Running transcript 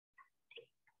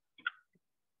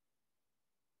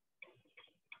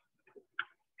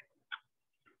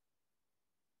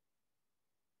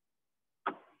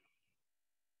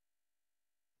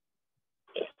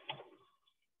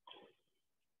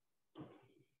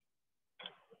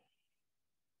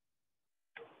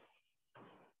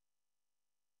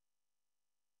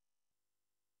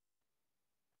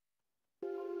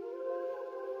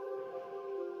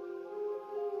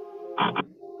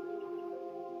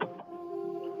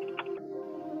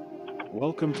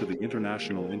Welcome to the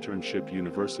International Internship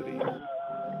University,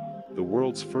 the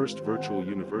world's first virtual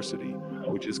university,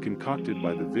 which is concocted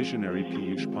by the visionary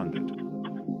Piyush Pandit.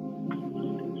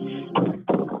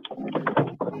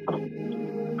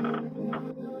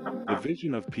 The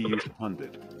vision of Piyush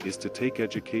Pandit is to take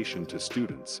education to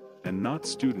students, and not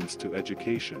students to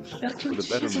education, for the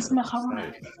betterment of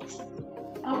society.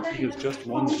 He has just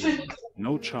one dream: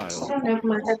 no child deprived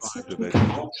of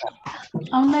education.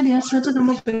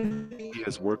 He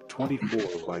has worked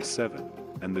 24/7,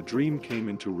 and the dream came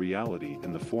into reality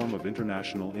in the form of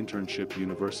International Internship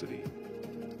University.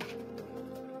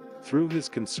 Through his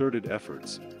concerted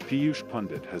efforts, Piyush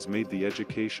Pandit has made the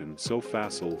education so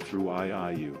facile through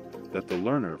IIU that the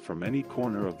learner from any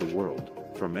corner of the world,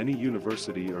 from any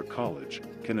university or college,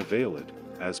 can avail it,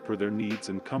 as per their needs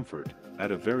and comfort,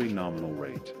 at a very nominal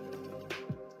rate.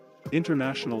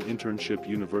 International Internship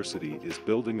University is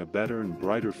building a better and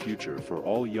brighter future for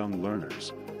all young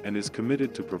learners, and is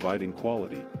committed to providing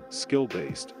quality,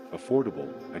 skill-based, affordable,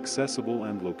 accessible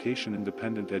and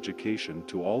location-independent education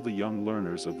to all the young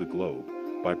learners of the globe,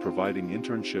 by providing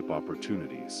internship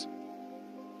opportunities.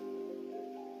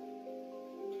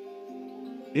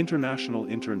 International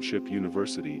Internship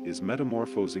University is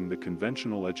metamorphosing the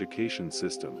conventional education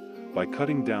system by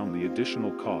cutting down the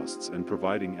additional costs and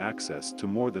providing access to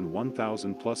more than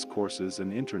 1,000 plus courses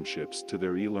and internships to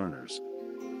their e-learners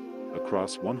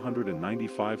across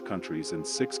 195 countries and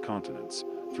 6 continents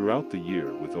throughout the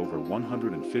year, with over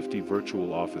 150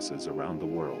 virtual offices around the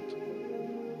world.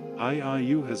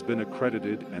 IIU has been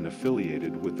accredited and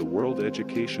affiliated with the World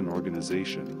Education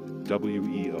Organization,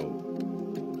 WEO,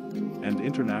 and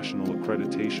International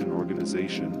Accreditation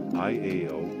Organization,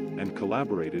 IAO, and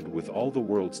collaborated with all the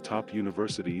world's top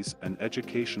universities and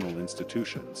educational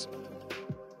institutions.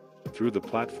 Through the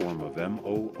platform of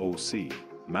MOOC,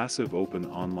 massive open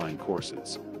online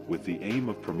courses, with the aim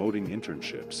of promoting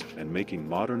internships and making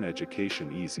modern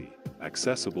education easy,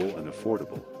 accessible and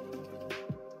affordable.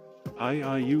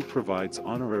 IIU provides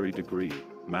honorary degree,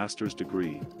 master's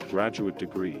degree, graduate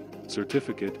degree,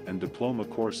 certificate and diploma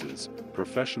courses,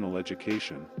 professional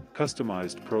education,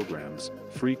 customized programs,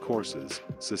 free courses,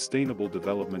 sustainable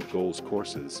development goals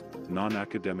courses,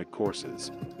 non-academic courses,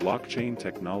 blockchain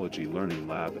technology learning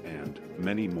lab and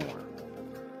many more.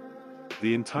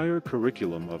 The entire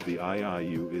curriculum of the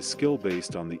IIU is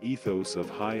skill-based on the ethos of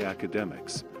high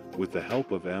academics, with the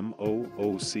help of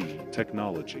MOOC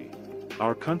technology.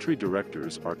 Our country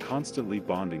directors are constantly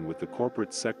bonding with the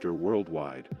corporate sector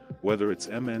worldwide, whether it's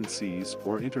MNCs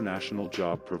or international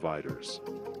job providers.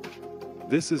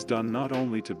 This is done not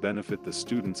only to benefit the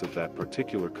students of that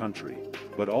particular country,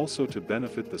 but also to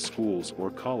benefit the schools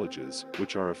or colleges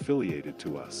which are affiliated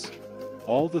to us.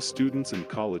 All the students and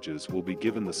colleges will be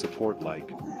given the support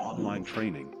like online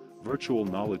training, virtual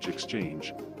knowledge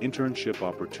exchange, internship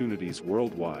opportunities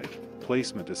worldwide,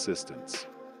 placement assistance.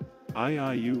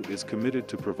 IIU is committed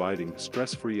to providing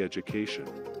stress-free education,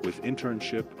 with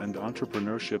internship and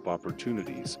entrepreneurship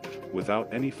opportunities, without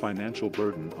any financial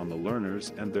burden on the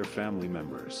learners and their family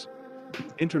members.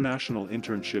 International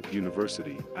Internship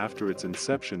University, after its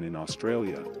inception in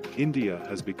Australia, India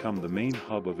has become the main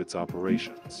hub of its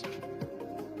operations.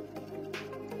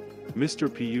 Mr.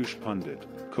 Piyush Pandit,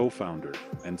 co-founder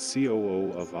and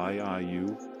COO of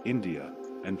IIU, India,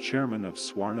 and chairman of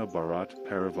Swarna Bharat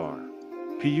Parivar,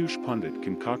 Piyush Pandit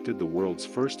concocted the world's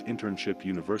first internship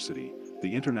university,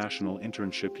 the International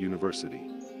Internship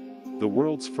University. The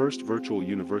world's first virtual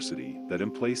university that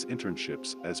emplaces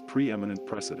internships as preeminent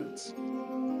precedents.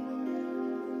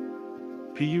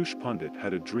 Piyush Pandit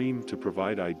had a dream to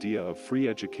provide idea of free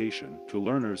education to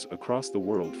learners across the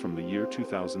world from the year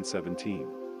 2017.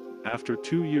 After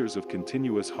 2 years of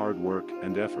continuous hard work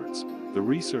and efforts, the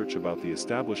research about the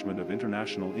establishment of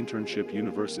International Internship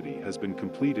University has been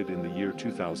completed in the year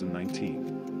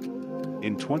 2019.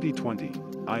 In 2020,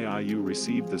 IIU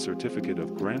received the Certificate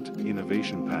of Grant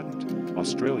Innovation Patent,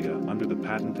 Australia under the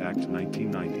Patent Act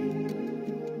 1990.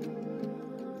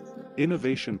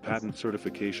 Innovation Patent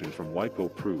Certification from WIPO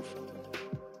Proof,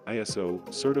 ISO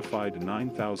Certified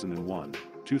 9001,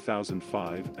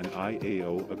 2005 and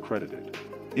IAO accredited.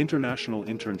 International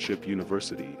Internship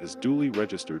University is duly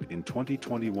registered in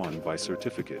 2021 by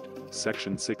Certificate,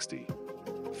 Section 60.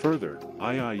 Further,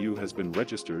 IIU has been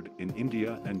registered in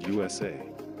India and USA.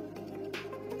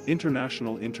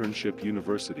 International Internship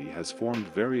University has formed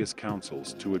various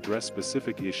councils to address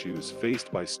specific issues faced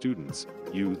by students,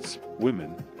 youths,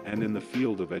 women, and in the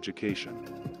field of education.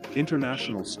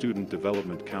 International Student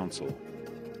Development Council.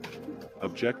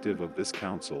 Objective of this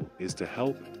council is to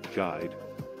help, guide,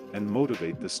 and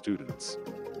motivate the students.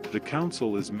 The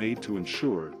council is made to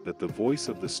ensure that the voice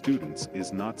of the students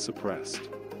is not suppressed.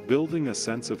 Building a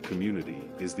sense of community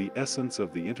is the essence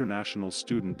of the International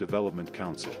Student Development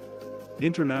Council.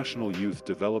 International Youth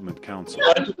Development Council.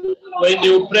 When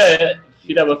you pray,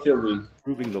 you never feel weak.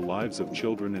 Improving the lives of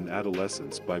children and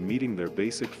adolescents by meeting their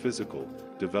basic physical,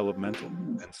 developmental,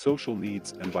 and social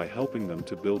needs, and by helping them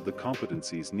to build the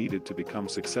competencies needed to become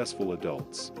successful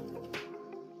adults.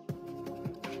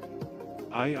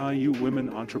 IIU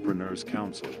Women Entrepreneurs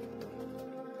Council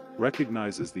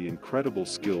recognizes the incredible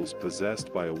skills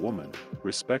possessed by a woman,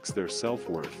 respects their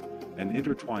self-worth, and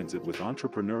intertwines it with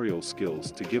entrepreneurial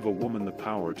skills to give a woman the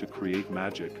power to create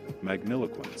magic,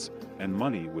 magniloquence, and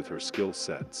money with her skill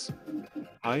sets.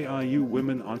 IIU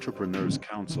Women Entrepreneurs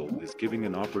Council is giving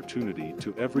an opportunity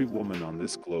to every woman on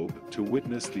this globe to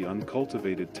witness the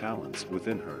uncultivated talents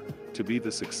within her, to be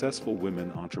the successful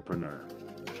women entrepreneur.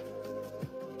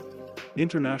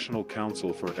 International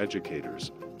Council for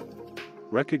Educators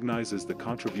recognizes the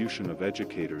contribution of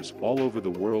educators all over the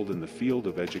world in the field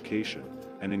of education,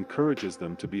 and encourages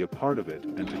them to be a part of it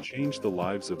and to change the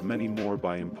lives of many more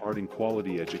by imparting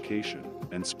quality education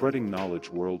and spreading knowledge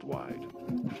worldwide.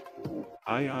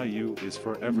 IIU is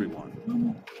for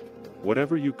everyone.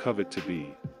 Whatever you covet to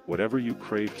be, whatever you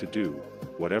crave to do,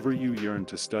 whatever you yearn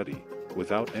to study,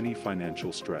 without any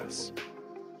financial stress.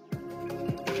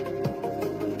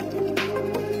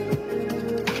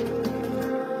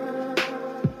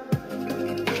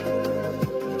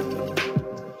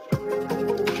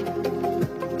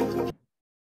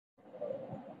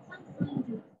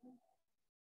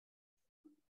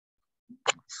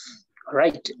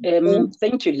 Right.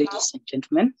 Thank you, ladies and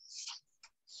gentlemen.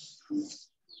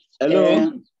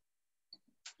 Hello.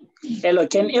 Hello.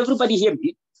 Can everybody hear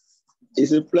me?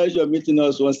 It's a pleasure meeting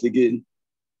us once again.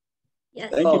 Yes.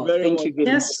 Thank you very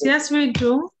much. Yes, we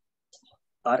do.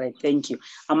 All right. Thank you.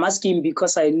 I'm asking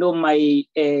because I know my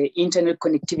internet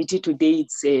connectivity today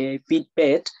is a bit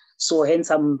bad. So hence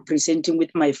I'm presenting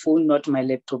with my phone, not my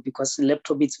laptop, because the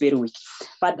laptop is very weak.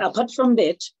 But apart from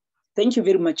that, thank you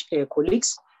very much,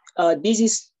 colleagues. This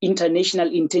is International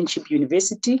Internship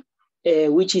University,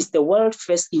 which is the world's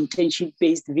first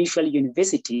internship-based visual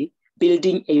university,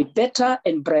 building a better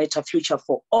and brighter future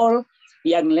for all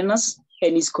young learners,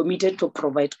 and is committed to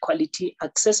provide quality,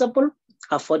 accessible,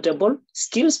 affordable,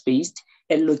 skills-based,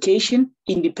 and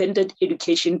location-independent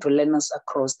education to learners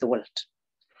across the world.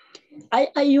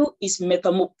 IIU is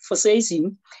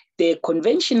metamorphosing the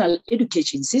conventional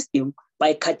education system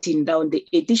by cutting down the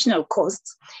additional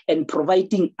costs and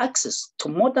providing access to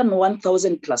more than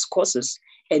 1,000 plus courses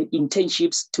and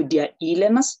internships to their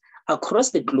e-learners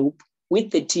across the globe with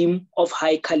the team of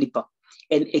high caliber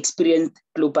and experienced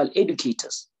global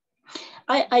educators.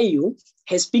 IIU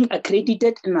has been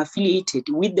accredited and affiliated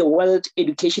with the World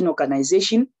Education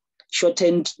Organization,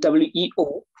 shortened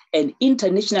WEO, and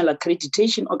International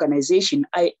Accreditation Organization,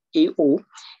 IAO,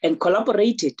 and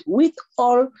collaborated with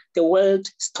all the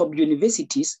world's top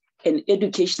universities and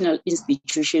educational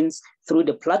institutions through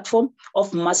the platform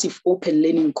of massive open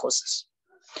learning courses.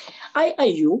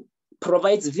 IIU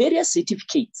provides various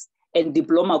certificates and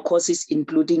diploma courses,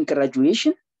 including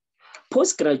graduation,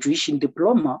 post-graduation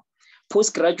diploma,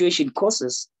 post-graduation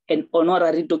courses, and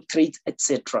honorary doctorates,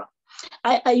 etc.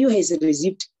 IIU has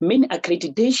received many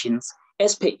accreditations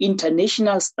as per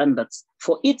international standards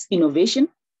for its innovation,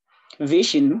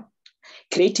 vision,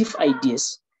 creative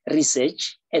ideas,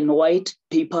 research, and white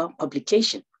paper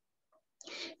publication.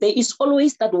 There is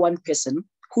always that one person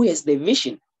who has the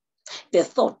vision, the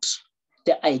thought,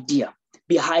 the idea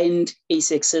behind a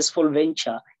successful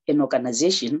venture and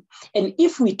organization. And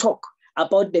if we talk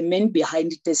about the man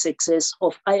behind the success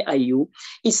of IIU,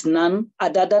 it's none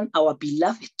other than our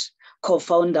beloved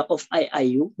co-founder of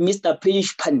IIU, Mr.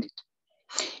 Piyush Pandit.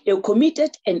 A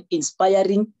committed and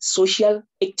inspiring social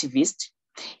activist,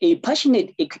 a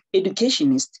passionate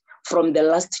educationist from the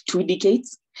last 2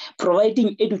 decades,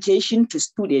 providing education to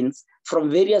students from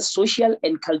various social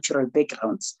and cultural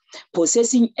backgrounds,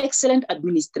 possessing excellent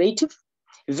administrative,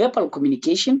 verbal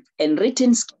communication, and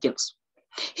written skills.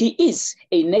 He is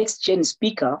a next-gen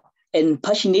speaker and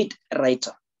passionate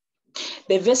writer.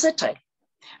 The versatile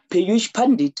Piyush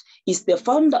Pandit is the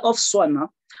founder of Swana,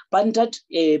 Pandit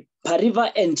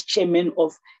Pariva, and chairman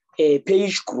of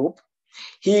Piyush Group.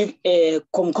 He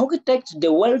concocted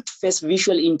the world's first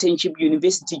visual internship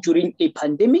university during a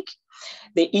pandemic,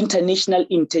 the International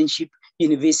Internship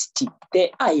University, the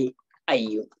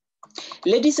IIU.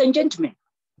 Ladies and gentlemen,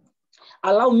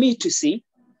 allow me to say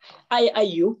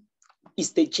IIU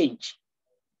is the change.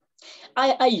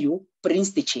 IIU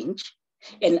brings the change,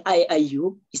 and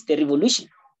IIU is the revolution.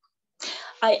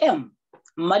 I am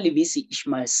Malivisi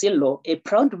Ishmael Silo, a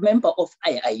proud member of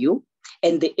IIU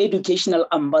and the educational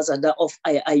ambassador of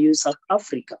IIU South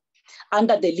Africa,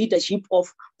 under the leadership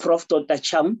of Prof. Dr.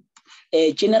 Cham,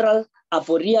 General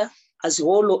Avoria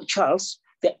Azwolo Charles,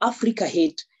 the Africa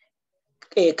Head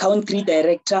Country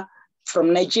Director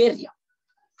from Nigeria.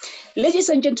 Ladies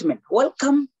and gentlemen,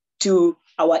 welcome to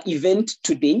our event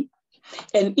today.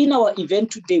 And in our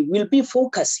event today, we'll be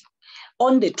focusing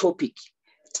on the topic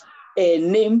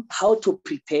named How to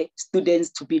Prepare Students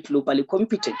to be Globally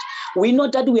Competent. We know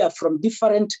that we are from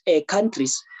different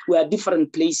countries, we are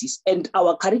different places, and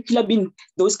our curriculum in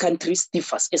those countries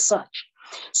differs as such.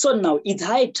 So now it's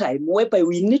high time whereby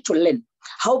we need to learn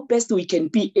how best we can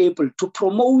be able to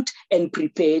promote and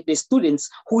prepare the students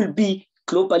who will be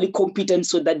globally competent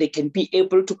so that they can be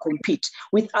able to compete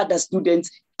with other students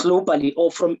globally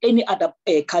or from any other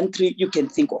country you can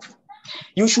think of.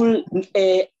 You should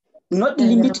not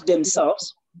limit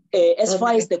themselves as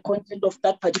far as the content of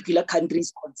that particular country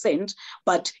is concerned,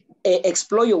 but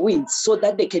explore your wings so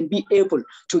that they can be able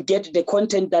to get the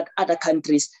content that other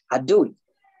countries are doing.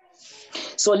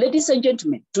 So ladies and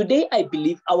gentlemen, today I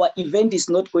believe our event is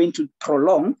not going to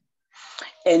prolong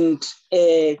and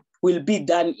will be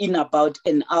done in about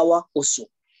an hour or so.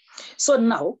 So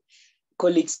now,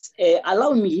 colleagues,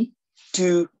 allow me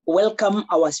to welcome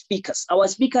our speakers. Our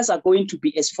speakers are going to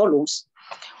be as follows.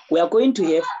 We are going to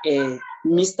have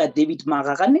Mr. David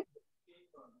Magagane.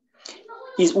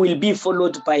 He will be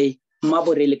followed by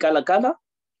Maborele Kalakala,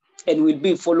 and will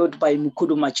be followed by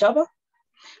Mukudu Machaba,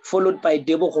 followed by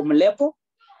Debo Homlepo,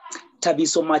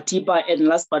 Tabiso Matiba, and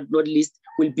last but not least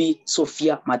will be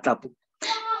Sophia Matapu.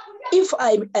 If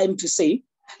I am to say,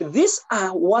 these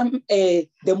are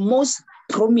the most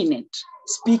prominent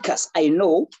speakers I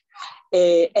know,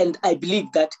 and I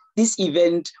believe that this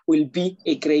event will be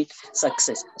a great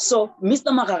success. So,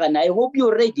 Mr. Magagane, I hope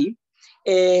you're ready.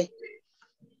 The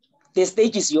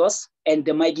stage is yours and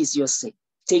the mic is yours.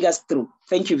 Take us through.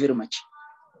 Thank you very much.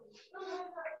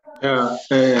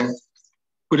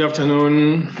 Good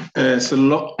afternoon,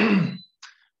 Silo.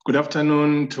 Good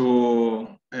afternoon to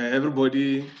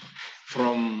everybody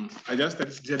from, I just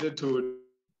decided to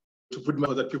put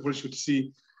my, that people should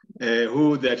see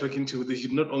who they are talking to. They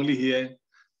should not only hear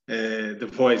the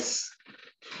voice.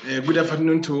 Good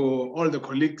afternoon to all the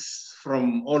colleagues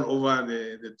from all over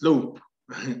the globe.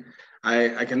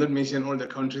 I cannot mention all the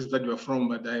countries that you are from,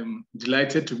 but I'm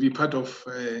delighted to be part of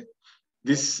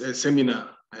this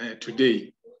seminar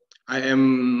today. I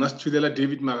am Mastudela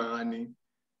David Magagane,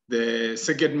 the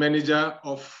circuit manager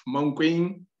of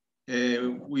Mankweng.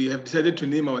 We have decided to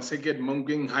name our circuit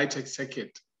Mankweng High-Tech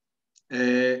Circuit.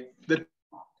 The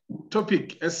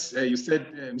topic, as you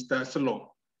said, Mr. Solo,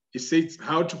 it says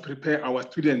how to prepare our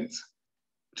students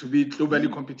to be globally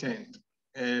competent.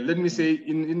 Let me say,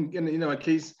 in our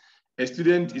case, a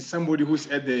student is somebody who's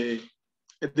at the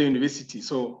university.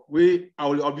 So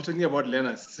I'll be talking about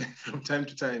learners from time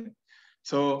to time.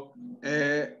 So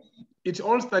it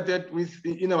all started with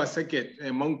in our circuit,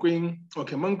 Mankweng.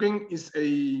 Okay, Mankweng is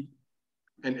an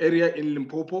area in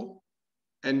Limpopo,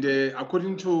 and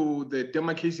according to the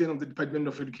demarcation of the Department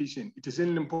of Education, it is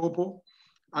in Limpopo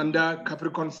under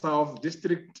Capricorn South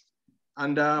District,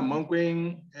 under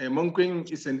Mankweng. Mankweng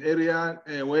is an area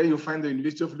where you find the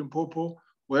University of Limpopo,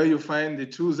 where you find the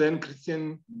two Zen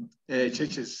Christian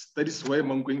churches. That is where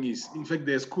Mankweng is. In fact,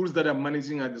 the schools that I'm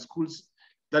managing are the schools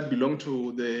that belong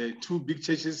to the two big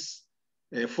churches.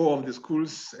 4 of the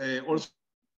schools also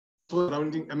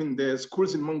surrounding, I mean, the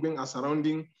schools in Mankweng are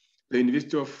surrounding the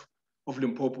University of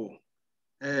Limpopo.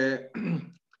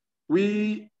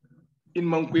 We in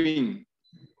Mankweng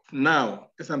now,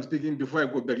 as I'm speaking, before I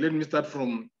go back, let me start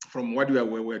from what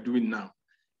we're doing now,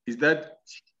 is that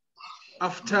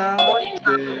after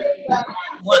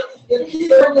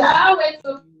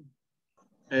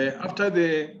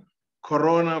the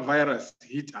coronavirus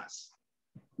hit us,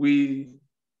 we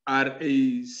are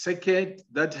a circuit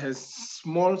that has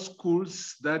small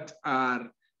schools that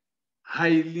are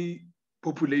highly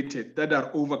populated, that are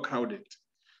overcrowded.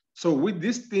 So with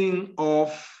this thing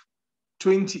of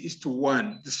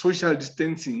 20:1, the social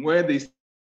distancing, where they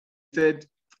said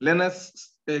learners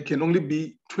can only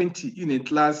be 20 in a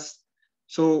class.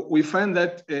 So we find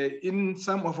that in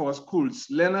some of our schools,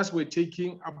 learners were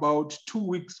taking about 2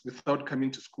 weeks without coming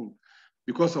to school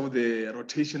because of the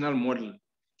rotational model,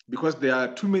 because there are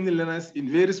too many learners in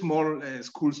very small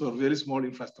schools or very small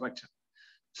infrastructure.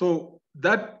 So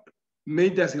that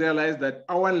made us realize that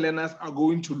our learners are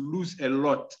going to lose a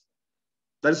lot.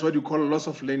 That is what you call loss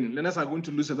of learning. Learners are going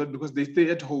to lose a lot because they stay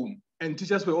at home. And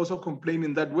teachers were also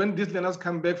complaining that when these learners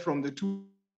come back from the 2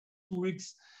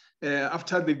 weeks,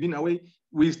 after they've been away,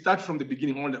 we start from the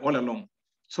beginning all along.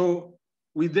 So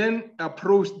we then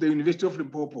approached the University of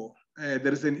Limpopo.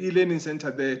 There is an e-learning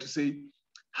center there to say,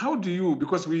 how do you,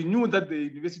 because we knew that the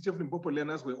University of Limpopo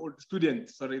learners were all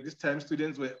students, this time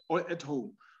students were all at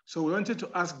home. So we wanted to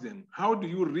ask them, how do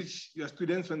you reach your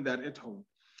students when they're at home?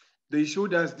 They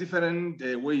showed us different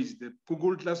ways, the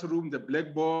Google Classroom, the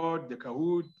Blackboard, the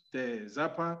Kahoot, the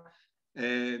Zappa,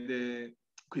 the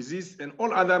Quizzes, and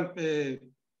all other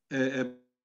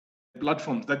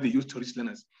platforms that they use to reach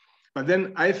learners. But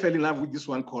then I fell in love with this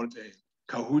one called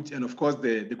Kahoot, and of course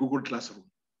the Google Classroom.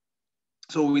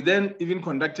 So we then even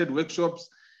conducted workshops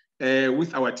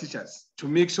with our teachers to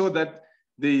make sure that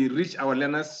they reach our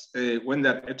learners when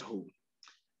they're at home.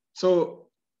 So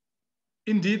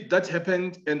indeed, that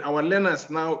happened, and our learners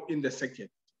now in the second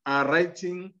are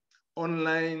writing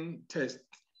online tests.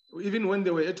 Even when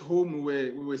they were at home, we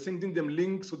were sending them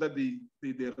links so that they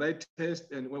write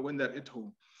tests and when they're at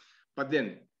home. But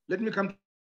then, let me come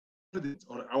to this,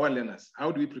 or our learners.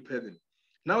 How do we prepare them?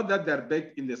 Now that they're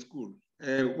back in the school,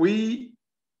 we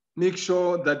make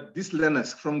sure that these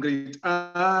learners from grade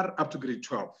R up to grade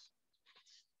 12,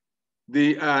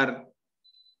 they are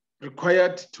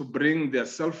required to bring their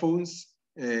cell phones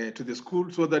to the school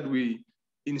so that we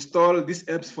install these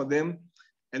apps for them.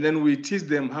 And then we teach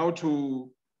them how to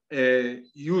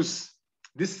use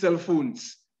these cell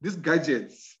phones, these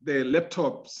gadgets, the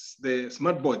laptops, the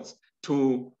smartboards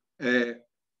to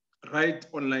write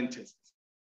online tests.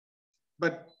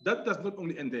 But that does not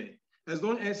only end there. As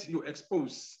long as you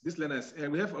expose these learners,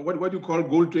 we have what you call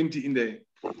Goal 20 in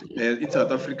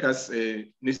South Africa's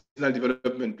National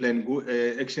Development Plan,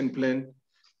 Action Plan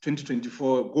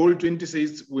 2024. Goal 20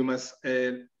 says we must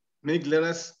make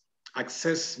learners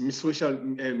access social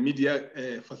media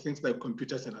for things like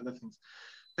computers and other things.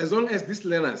 As long as these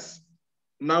learners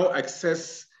now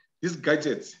access these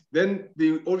gadgets, then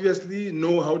they obviously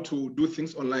know how to do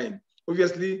things online.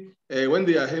 Obviously, when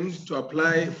they are aiming to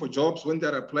apply for jobs, when they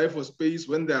are applying for space,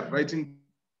 when they are writing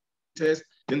tests,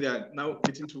 then they are now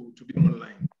getting to be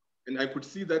online. And I could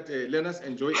see that learners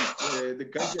enjoy the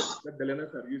gadgets that the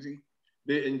learners are using.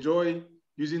 They enjoy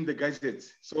using the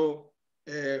gadgets. So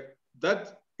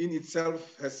that in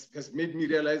itself has made me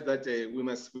realize that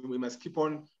we must keep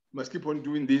on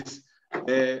doing this.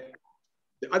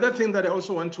 The other thing that I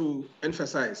also want to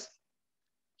emphasize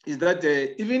is that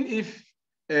even if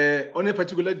on a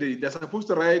particular day, they're supposed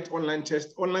to write online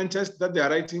tests that they are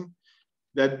writing,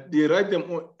 that they write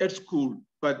them at school,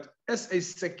 but as a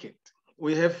second,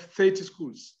 we have 30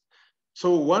 schools.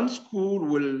 So one school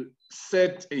will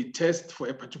set a test for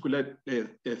a particular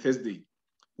Thursday.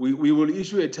 We will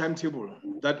issue a timetable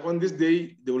that on this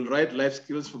day, they will write life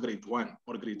skills for grade 1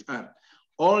 or grade R.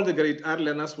 All the grade R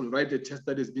learners will write a test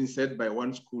that has been set by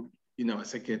one school in our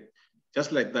second,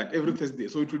 just like that, every Thursday.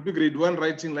 So it will be grade 1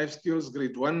 writing life skills,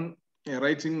 grade 1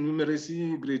 writing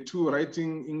numeracy, grade 2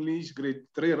 writing English, grade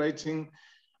 3 writing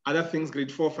other things,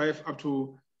 grade 4, 5, up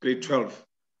to grade 12.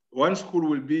 One school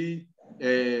will be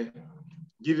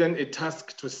given a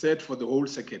task to set for the whole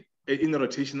second in a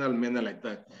rotational manner like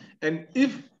that. And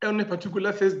if on a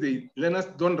particular Thursday, learners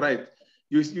don't write,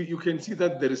 you can see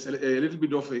that there is a little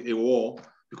bit of a war,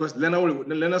 because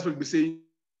learners will be saying,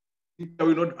 are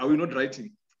we not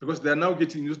writing? Because they are now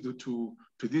getting used to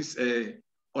this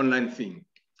online thing.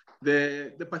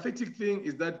 The pathetic thing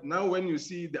is that now when you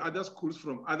see the other schools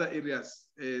from other areas,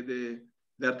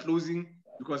 they're closing,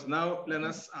 because now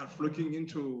learners are flocking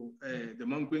into the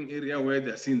Mankweng area, where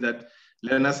they're seeing that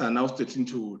learners are now starting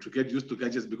to get used to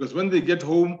gadgets, because when they get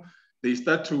home, they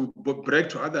start to brag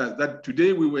to others that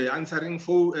today we were answering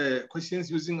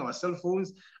questions using our cell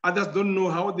phones. Others don't know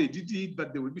how they did it,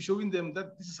 but they will be showing them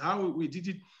that this is how we did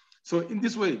it. So in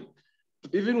this way,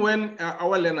 even when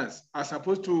our learners are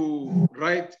supposed to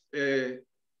write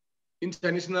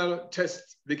international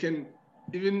tests, they can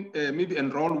even maybe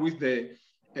enroll with the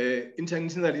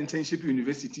International Internship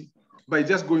University by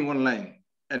just going online,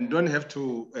 and don't have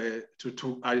to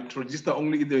register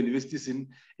only in the universities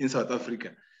in South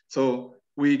Africa. So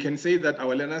we can say that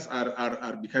our learners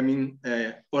are becoming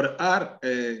or are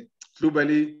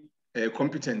globally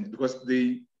competent, because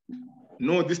they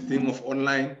know this thing of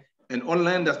online. And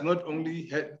online does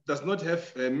not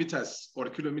have meters or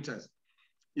kilometers.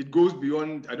 It goes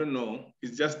beyond, I don't know,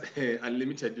 it's just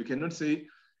unlimited. You cannot say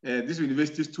this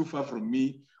university is too far from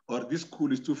me, or this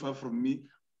school is too far from me,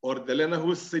 or the learner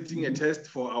who's setting a test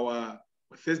for our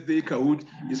Thursday Kahoot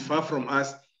is far from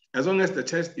us. As long as the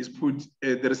test is put,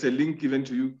 there is a link given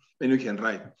to you, then you can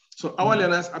write. So our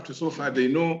learners up to so far, they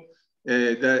know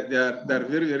they're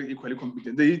very, very equally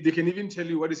competent. They can even tell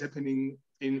you what is happening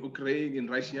in Ukraine, in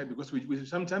Russia, because we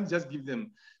sometimes just give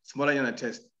them smaller unit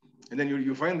test. And then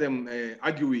you find them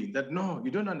arguing that, no,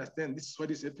 you don't understand, this is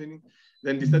what is happening.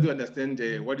 Then they start to understand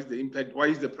what is the impact, why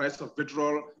is the price of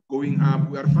petrol going up?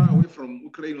 We are far away from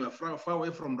Ukraine, we are far away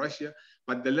from Russia,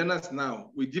 but the learners now,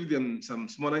 we give them some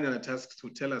smaller unit tasks to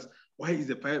tell us why is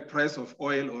the price of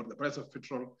oil or the price of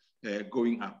petrol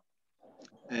going up.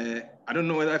 I don't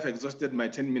know whether I've exhausted my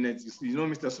 10 minutes. You know,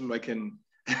 Mr. Sulu, I can,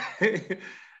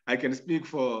 I can speak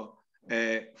for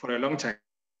a long time.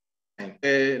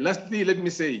 Lastly, let me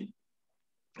say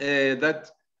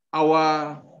that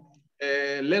our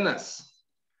learners,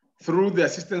 through the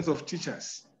assistance of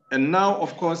teachers, and now,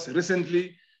 of course,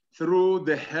 recently, through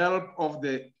the help of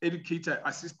the educator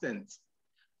assistants,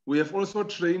 we have also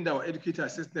trained our educator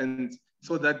assistants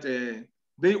so that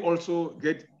they also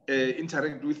get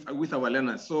interact with our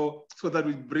learners, so that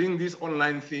we bring this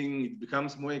online thing, it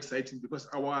becomes more exciting, because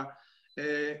our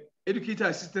educator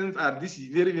assistants are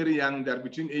very, very young. They're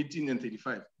between 18 and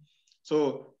 35.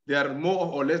 So they are more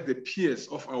or less the peers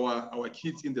of our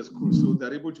kids in the school. So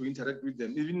they're able to interact with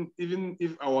them, even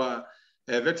if our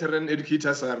veteran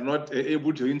educators are not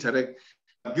able to interact.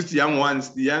 These young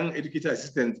ones, the young educator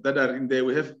assistants that are in there,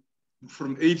 we have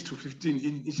from 8 to 15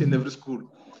 in each and every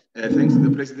school, thanks to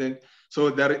the president. So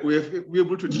that we're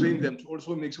able to train them to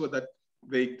also make sure that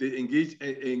they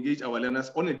engage our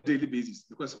learners on a daily basis,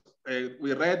 because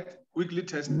we write weekly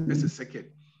tests as a second,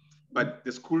 but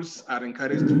the schools are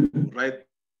encouraged to write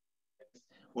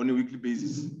on a weekly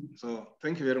basis. So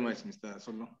thank you very much, Mr.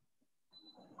 Solo.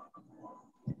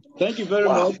 Thank you very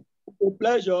much. It's a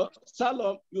pleasure.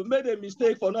 Salom, you made a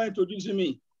mistake for not introducing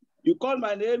me. You called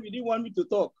my name, you didn't want me to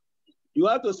talk. You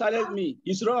have to silence me.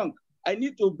 It's wrong. I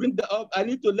need to bring that up. I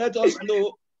need to let us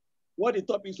know what the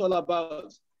topic is all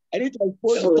about. I need to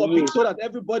expose the topic so that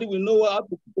everybody will know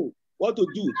what to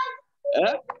do.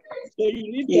 So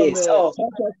you need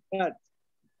that.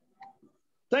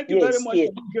 Thank you very much for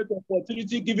this great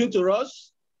opportunity given to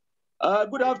us.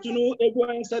 Good afternoon,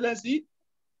 everyone, Excellency.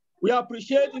 We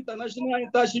appreciate International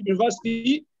Internship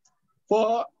University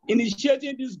for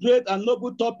initiating this great and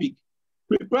noble topic,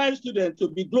 preparing students to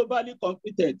be globally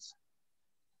competent.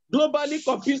 Globally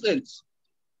competent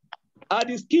are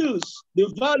the skills, the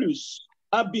values,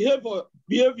 and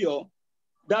behavior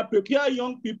that prepare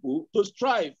young people to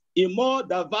strive in a more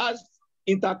diverse,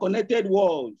 interconnected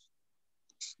world.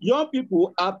 Young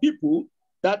people are people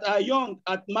that are young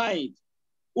at mind,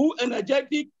 who are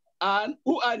energetic and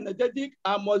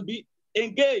must be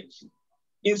engaged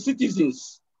in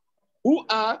citizens, who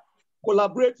are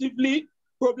collaboratively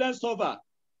problem solver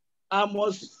and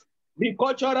must be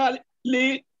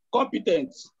culturally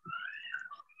competent.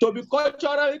 To be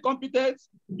culturally competent,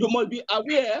 you must be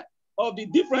aware of the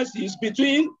differences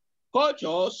between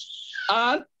cultures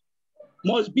and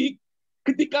must be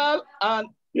critical and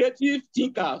creative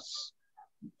thinkers.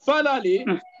 Finally,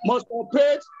 must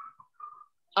operate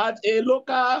at a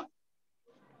local,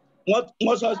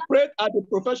 must operate at a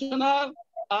professional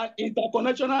and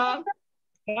international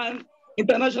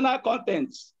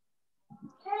contents.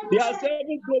 There are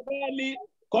 7 globally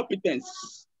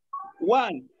competence.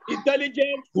 1,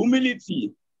 intelligent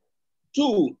humility.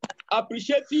 2,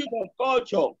 appreciative of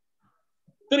culture.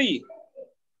 3,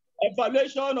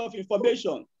 evaluation of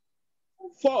information.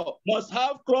 4, must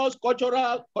have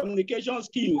cross-cultural communication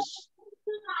skills.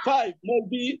 5, must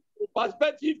be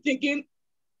perspective taking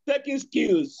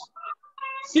skills.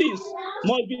 6,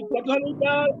 must be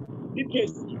technological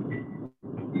literacy.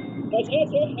 Must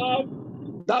also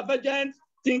have divergent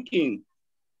thinking.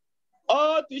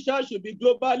 All teachers should be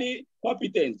globally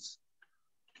competent.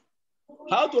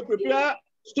 How to prepare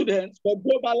students for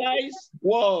globalized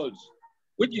world,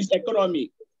 which is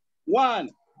economy. 1,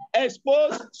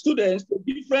 expose students to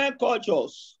different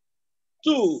cultures.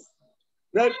 2,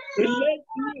 related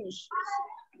news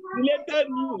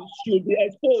should be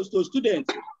exposed to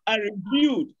students and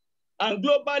reviewed, and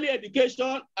globally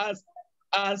education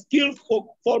and skill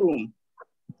forum.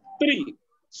 3,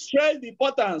 stress the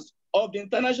importance of the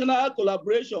international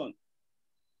collaboration.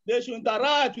 They should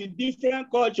interact with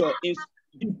different cultures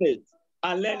in business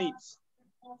and learn it.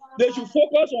 They should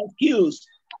focus on skills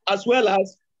as well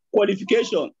as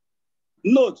qualification.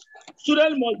 Note,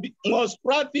 students must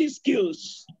practice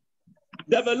skills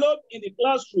developed in the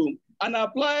classroom and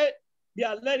apply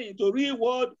their learning to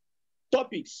real-world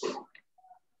topics.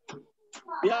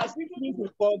 There are 6 reasons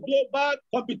for global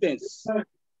competence.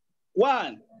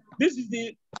 1, this is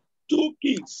the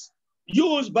toolkits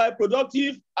used by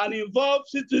productive and involved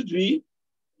citizenry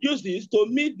uses to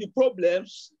meet the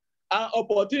problems and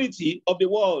opportunity of the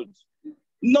world.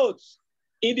 Note,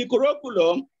 in the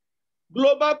curriculum,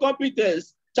 global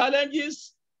competence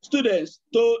challenges students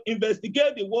to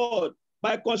investigate the world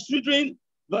by considering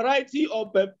variety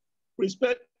of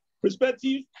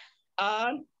perspective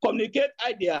and communicate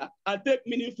ideas and take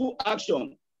meaningful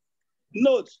action.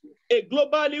 Note, a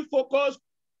globally focused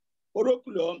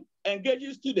curriculum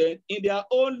engages students in their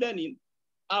own learning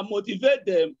and motivate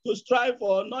them to strive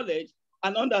for knowledge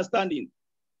and understanding.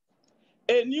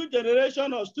 A new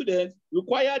generation of students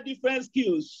require different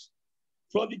skills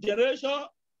from the generation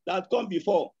that come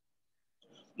before.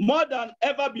 More than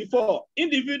ever before,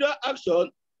 individual action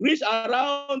reach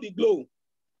around the globe.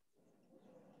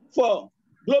 4,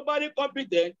 globally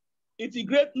competent,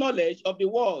 integrate knowledge of the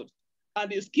world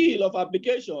and the skill of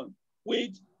application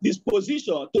with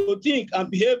disposition to think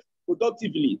and behave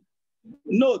productively.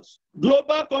 Note,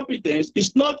 global competence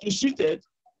is not restricted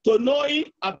to knowing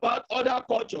about other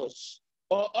cultures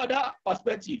or other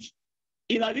perspectives.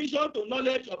 In addition to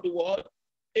knowledge of the world,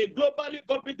 a globally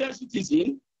competent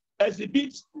citizen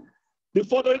exhibits the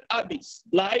following habits,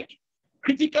 like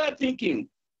critical thinking,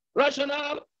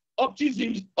 rational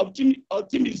optimism,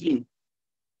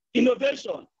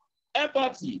 innovation,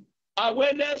 empathy,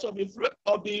 awareness of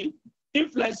the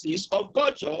influences of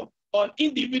culture on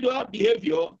individual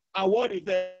behavior and world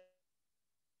events.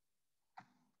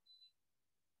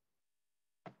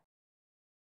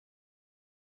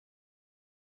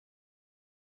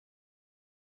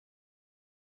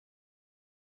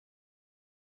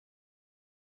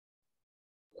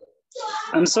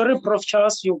 I'm sorry, Prof.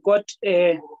 Charles, you got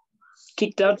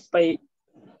kicked out by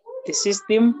the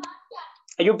system.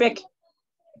 Are you back?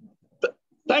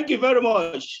 Thank you very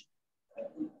much.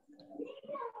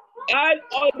 Add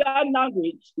other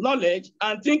language, knowledge,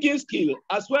 and thinking skill,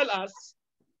 as well as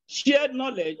shared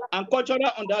knowledge and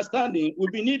cultural understanding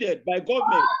will be needed by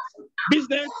government,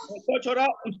 business, and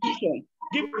cultural institutions,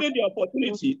 given the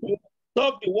opportunity to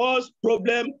solve the world's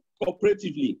problem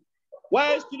cooperatively.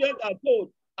 While students are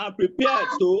told and prepared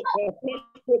to approach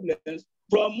problems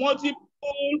from multiple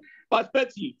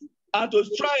perspectives and to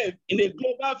strive in a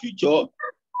global future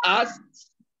as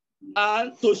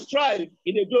specified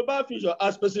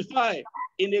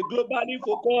in a globally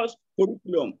focused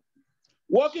curriculum.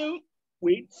 Working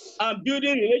with and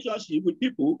building relationships with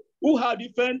people who have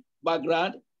different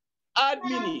background add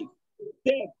meaning,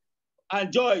 depth,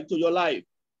 and joy to your life.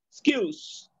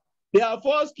 Skills. There are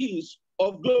 4 skills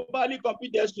of globally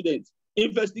competent students.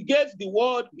 Investigate the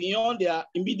world beyond their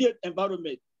immediate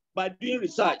environment by doing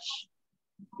research.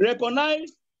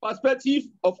 Recognize perspective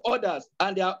of others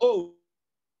and their own.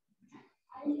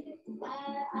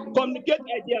 Communicate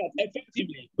ideas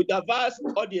effectively with a vast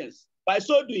audience. By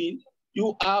so doing,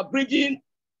 you are bridging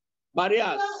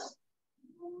barriers.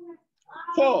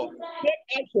 4,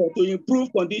 take action to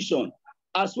improve condition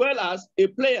as well as a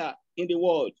player in the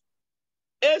world.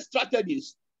 8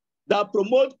 strategies that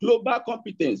promote global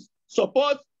competence,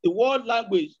 support the world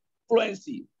language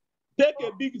fluency, take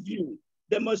a big view,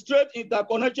 demonstrate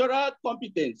intercultural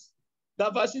competence,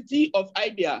 diversity of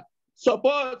idea,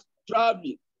 support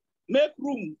traveling, make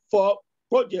room for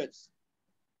projects,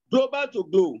 global to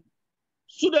globe.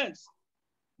 Students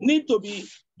need to be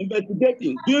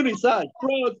investigating, doing research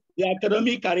throughout their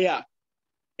academic career,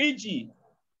 e.g.,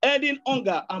 ending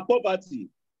hunger and poverty,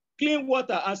 clean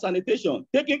water and sanitation,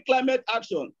 taking climate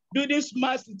action, building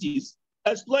smart cities,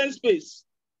 exploring space.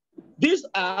 These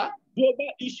are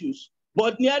global issues,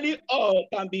 but nearly all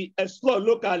can be explored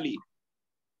locally.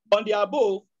 On the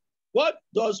above, what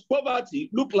does poverty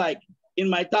look like in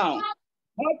my town?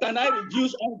 How can I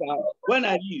reduce hunger when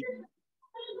I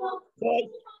live?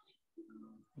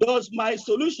 Does my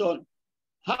solution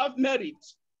have merit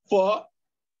for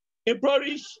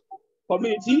impoverished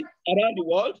community around the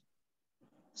world?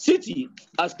 City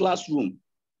as classroom.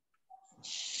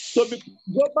 To be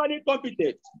globally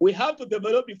competent, we have to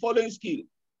develop the following skill: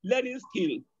 learning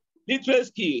skill, literate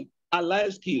skill, and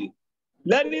life skill.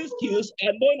 Learning skills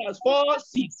are known as 4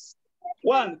 C's.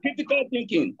 1, critical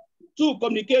thinking. 2,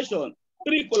 communication.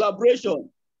 3, collaboration.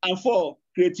 And 4,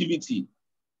 creativity.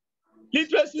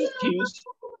 Literacy skills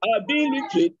are being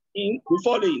literate in the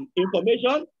following: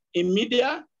 information, in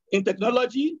media, in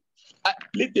technology,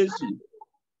 literacy.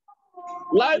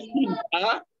 Life skills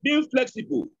are being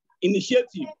flexible,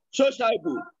 initiative,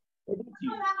 sociable,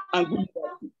 productive, and good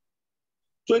leadership.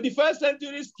 21st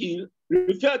century skill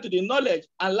refer to the knowledge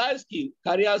and life skill,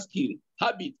 career skill,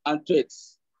 habit, and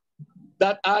traits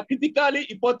that are critically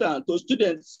important to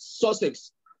students'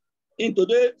 success in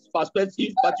today's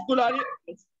perspective, particularly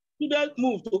as students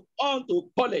move on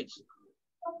to college,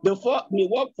 the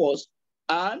workforce,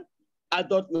 and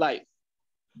adult life.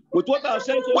 With what I've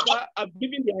said so far, I've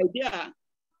given the idea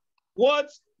what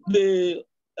the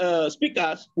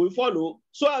speakers will follow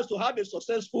so as to have a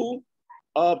successful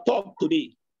talk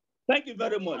today. Thank you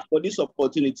very much for this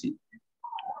opportunity.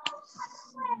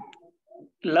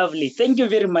 Lovely. Thank you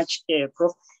very much,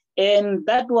 Prof. And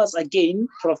that was again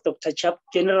Prof. Dr. Chap,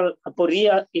 General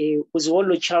Aporia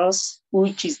Uzwolo Charles,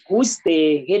 who's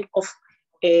the head of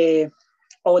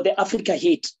or the Africa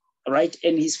head, right?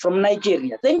 And he's from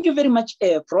Nigeria. Thank you very much,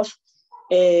 Prof.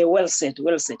 Well said,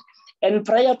 well said. And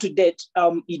prior to that,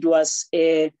 it was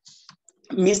Mr.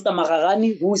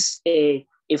 Magagani, who's a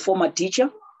former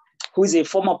teacher, who's a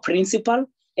former principal,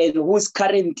 and who's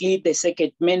currently the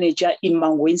circuit manager in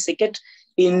Mangweni Circuit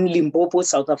in Limpopo,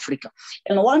 South Africa.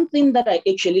 And one thing that I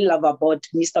actually love about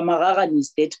Mr. Magagani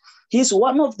is that he's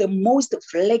one of the most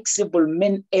flexible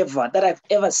men ever that I've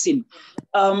ever seen.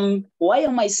 Why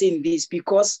am I saying this?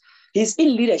 Because he's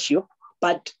in leadership,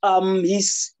 but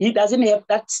he doesn't have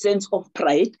that sense of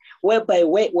pride, whereby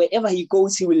wherever he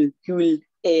goes, he will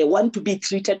want to be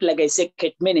treated like a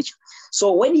circuit manager.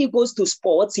 So when he goes to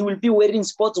sports, he will be wearing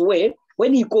sports wear.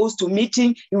 When he goes to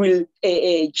meeting, he will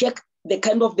check the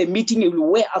kind of the meeting he will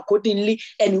wear accordingly,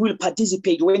 and he will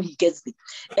participate when he gets there.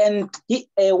 And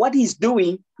what he's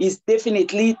doing is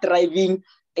definitely driving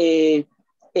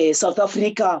South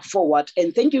Africa forward.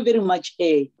 And thank you very much,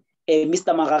 Mr.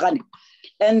 Magagani.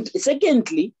 And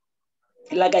secondly,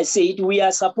 like I said, we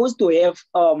are supposed to have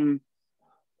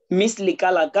Miss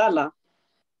Likalakala,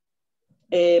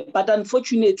 but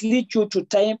unfortunately, due to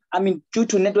time, due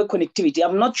to network connectivity,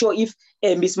 I'm not sure if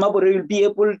Ms. Mabore will be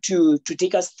able to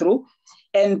take us through.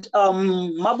 And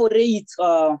Mabore is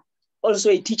also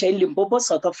a teacher in Limpopo,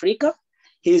 South Africa.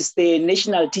 He's the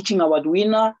National Teaching Award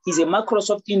winner. He's a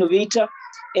Microsoft Innovator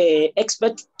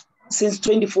expert since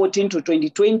 2014 to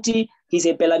 2020. He's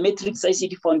a Belametrics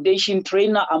ICT Foundation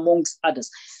trainer, amongst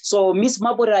others. So, Ms.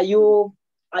 Mabore,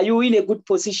 are you in a good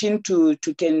position to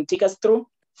can take us through?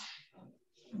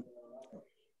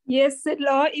 Yes,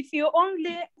 Law, if you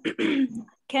only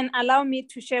can allow me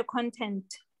to share content,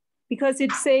 because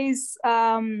it says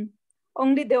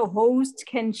only the host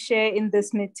can share in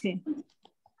this meeting.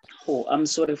 Oh, I'm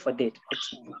sorry for that.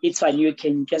 It's fine, you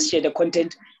can just share the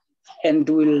content and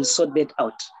we'll sort that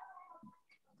out.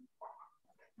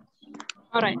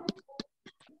 All right.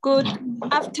 Good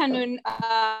afternoon,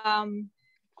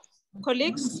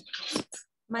 colleagues.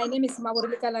 My name is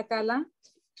Mabore Kalakala.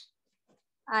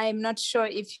 I'm not sure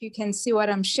if you can see what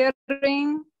I'm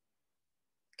sharing.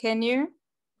 Can you?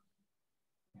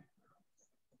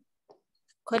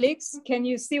 Colleagues, can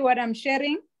you see what I'm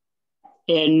sharing?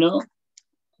 No,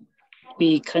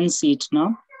 we can't see it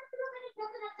now.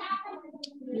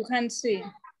 You can't see.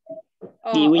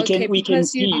 Oh, yeah, we can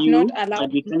see you,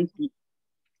 but we can't see.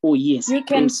 Oh, yes. You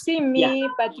can see me,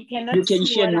 but you cannot see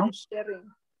share what now. I'm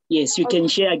sharing. Yes, you can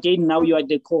share again. Now you are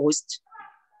the co-host.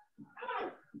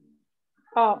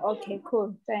 Oh, okay,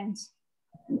 cool, thanks.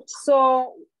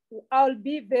 So I'll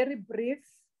be very brief.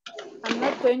 I'm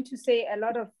not going to say a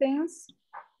lot of things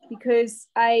because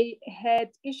I had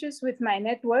issues with my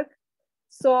network.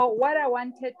 So what I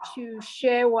wanted to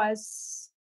share was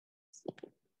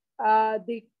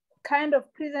the kind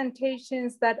of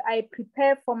presentations that I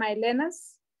prepare for my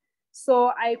learners.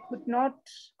 So I could not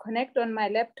connect on my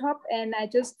laptop, and I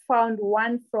just found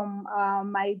one from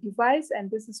my device,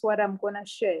 and this is what I'm gonna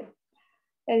share.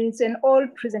 And it's an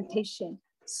old presentation.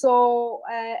 So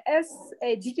as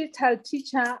a digital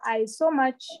teacher, I so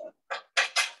much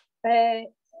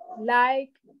like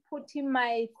putting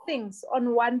my things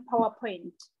on one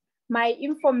PowerPoint. My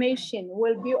information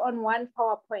will be on one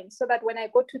PowerPoint so that when I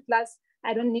go to class,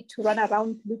 I don't need to run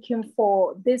around looking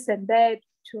for this and that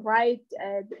to write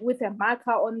with a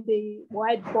marker on the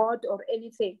whiteboard or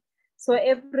anything. So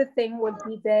everything will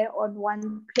be there on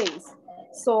one place.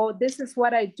 So this is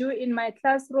what I do in my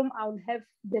classroom. I'll have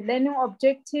the learning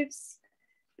objectives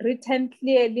written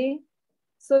clearly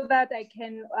so that I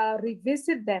can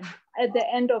revisit them at the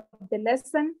end of the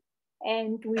lesson.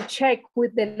 And we check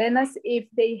with the learners if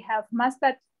they have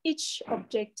mastered each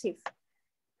objective.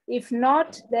 If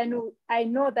not, then I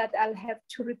know that I'll have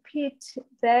to repeat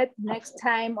that next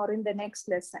time or in the next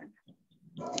lesson.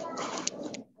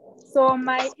 So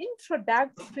my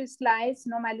introductory slides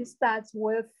normally starts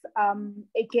with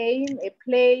a game, a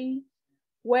play,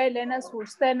 where learners will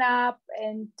stand up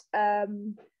and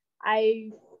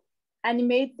I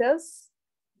animate this.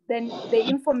 Then the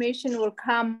information will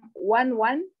come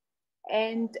one.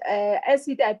 And as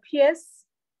it appears,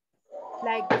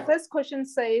 like the first question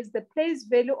says, the place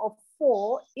value of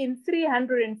 4 in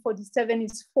 347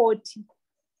 is 40.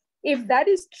 If that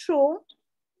is true,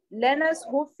 learners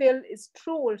who feel it's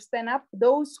true will stand up.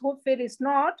 Those who feel it's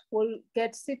not will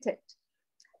get seated.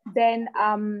 then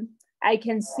I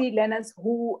can see learners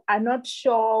who are not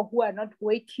sure, who are not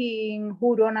working,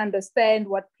 who don't understand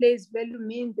what place value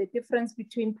means, the difference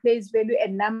between place value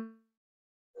and number.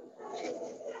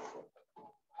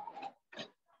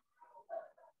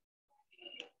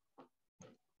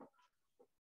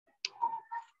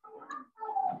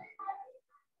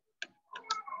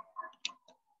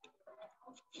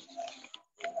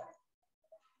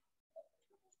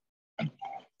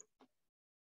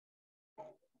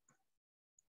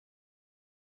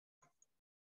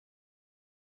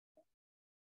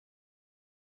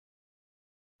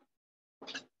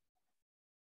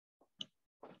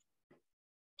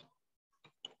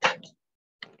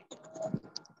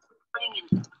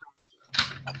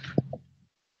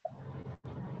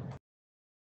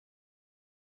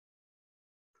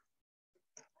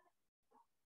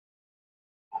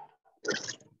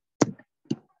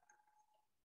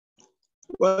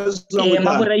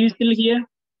 Mabur, are you still here?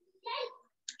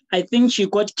 I think she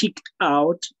got kicked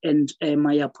out, and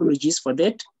my apologies for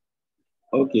that.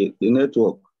 Okay, the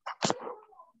network.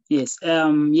 Yes,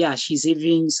 yeah, she's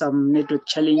having some network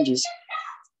challenges,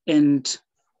 and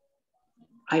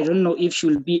I don't know if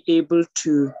she'll be able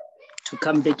to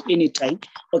come back anytime.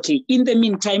 Okay, in the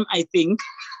meantime, I think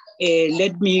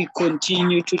let me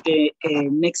continue to the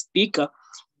next speaker.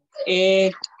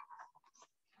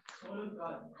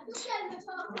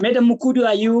 Madam Mukudu,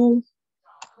 are you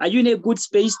in a good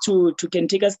space to can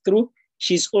take us through?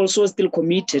 She's also still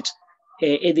committed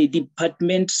at the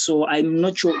department, so I'm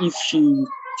not sure if she'll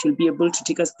be able to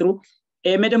take us through.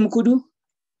 Madam Mukudu?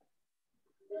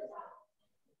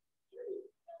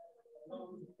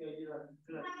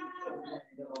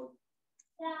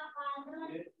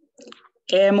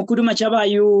 Mukudu Machaba, are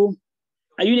you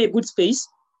in a good space?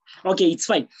 Okay, it's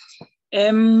fine.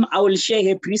 I will share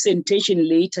her presentation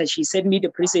later. She sent me the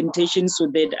presentation so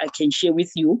that I can share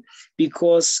with you,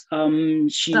 because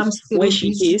where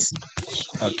she is,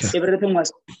 okay. Everything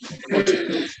was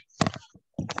okay.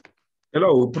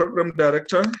 Hello, Program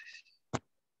Director.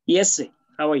 Yes, sir.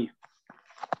 How are you?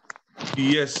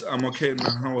 Yes, I'm okay.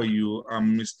 Now, how are you?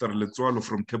 I'm Mr. Letsualo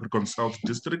from Capricorn South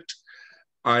District.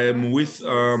 I am with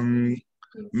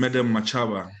Madam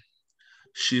Machaba.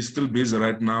 She's still busy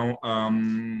right now.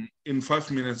 In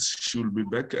 5 minutes, she will be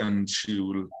back and she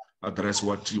will address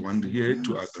what you want here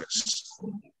to address.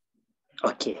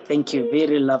 Okay, thank you.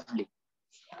 Very lovely.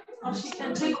 She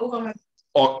can take over.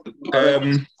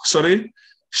 Sorry,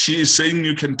 she is saying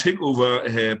you can take over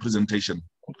her presentation.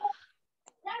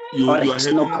 You are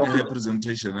having her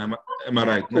presentation. Am I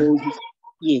right? Oh,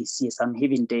 yes, I'm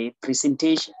having the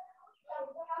presentation.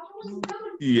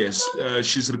 Yes,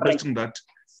 she's requesting that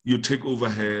you take over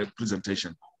her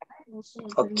presentation.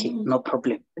 Okay, no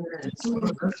problem.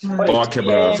 Okay,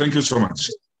 brother. Thank you so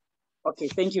much. Okay,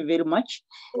 thank you very much.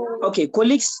 Okay,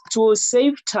 colleagues, to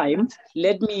save time,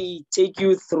 let me take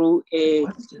you through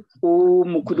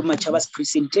Mukudu Machaba's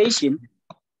presentation,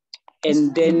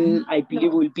 and then I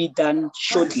believe we'll be done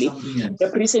shortly.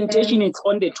 The presentation is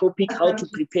on the topic how to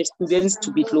prepare students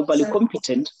to be globally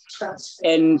competent.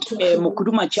 And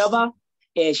Mukudu Machaba,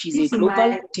 she's a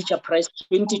Global Teacher Prize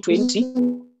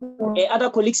 2020. Other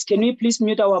colleagues, can we please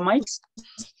mute our mics?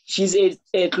 She's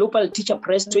a Global Teacher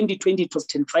Prize 2020 Top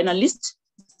 10 finalist.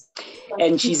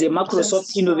 And she's a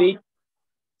Microsoft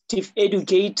Innovative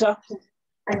Educator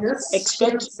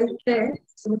expert.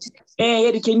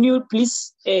 Can you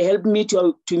please help me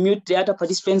to mute the other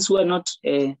participants who are not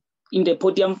in the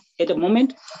podium at the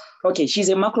moment? Okay, she's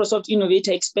a Microsoft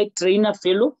Innovator Expert Trainer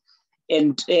Fellow,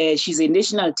 and she's a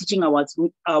National Teaching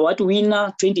Award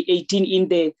winner 2018 in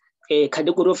the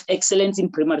category of Excellence in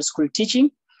Primary School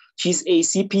Teaching. She's a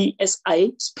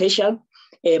CPSI Special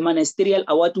Ministerial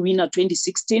Award winner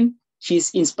 2016.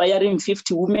 She's Inspiring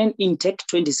 50 Women in Tech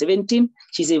 2017.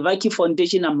 She's a Vaki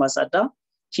Foundation Ambassador.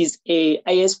 She's a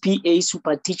ISPA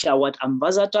Super Teacher Award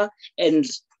Ambassador. And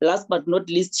last but not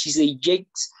least, she's a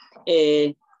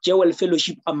Jewel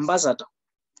Fellowship Ambassador.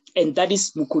 And that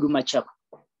is Mukudu Machaba.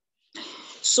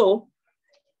 So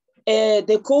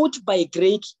the quote by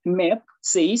Greg Mapp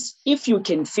says, if you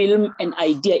can film an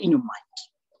idea in your mind,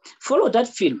 follow that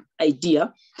film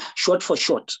idea shot for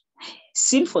shot,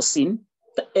 scene for scene,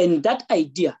 and that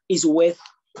idea is worth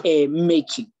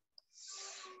making.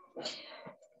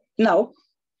 Now,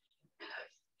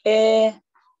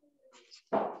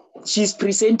 she's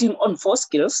presenting on 4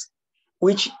 skills,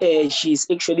 which she's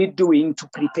actually doing to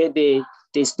prepare the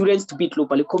students to be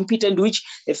globally competent, which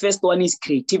the first one is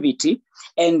creativity,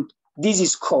 and this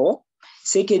is core.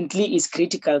 Secondly is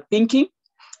critical thinking,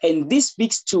 and this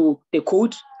speaks to the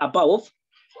quote above.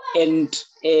 And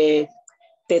the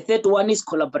third one is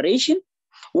collaboration.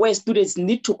 where students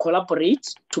need to collaborate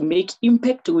to make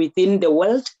impact within the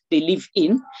world they live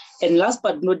in. And last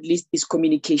but not least is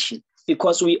communication,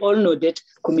 because we all know that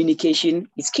communication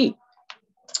is key.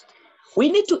 We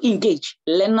need to engage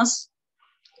learners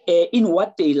in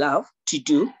what they love to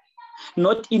do,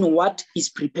 not in what is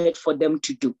prepared for them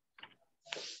to do.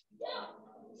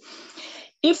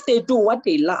 If they do what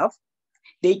they love,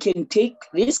 they can take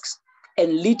risks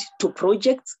and lead to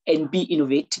projects and be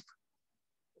innovative.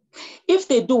 If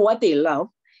they do what they love,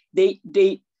 they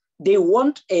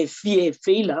won't fear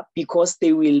failure because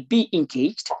they will be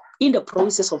engaged in the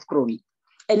process of growing.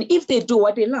 And if they do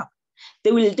what they love,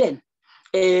 they will then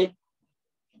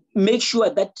make sure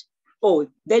that,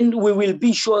 then we will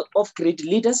be sure of great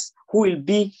leaders who will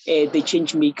be the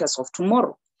change makers of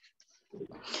tomorrow.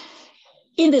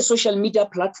 In the social media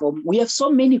platform, we have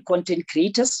so many content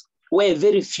creators where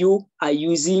very few are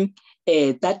using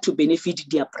that to benefit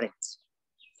their brands.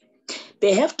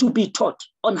 They have to be taught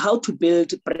on how to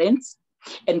build brands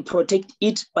and protect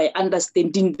it by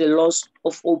understanding the laws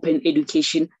of open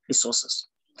education resources.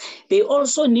 They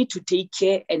also need to take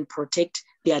care and protect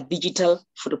their digital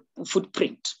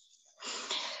footprint.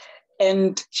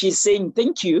 And she's saying,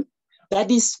 thank you.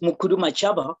 That is Mukudu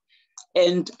Machaba.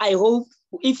 And I hope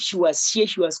if she was here,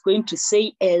 she was going to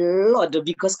say a lot,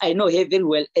 because I know her very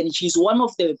well. And she's one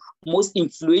of the most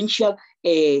influential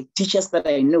teachers that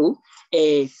I know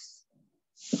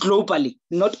globally,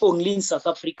 not only in South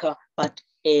Africa, but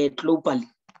globally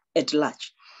at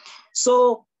large.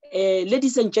 So,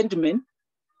 ladies and gentlemen,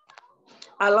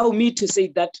 allow me to say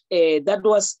that that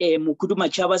was Mukudu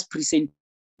Machaba's presentation.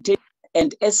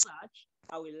 And as such,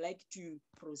 I would like to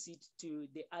proceed to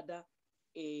the other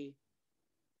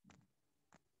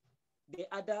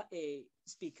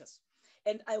speakers.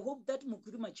 And I hope that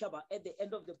Mukudu Machaba, at the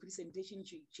end of the presentation,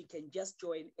 she can just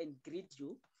join and greet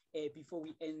you before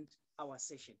we end our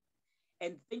session.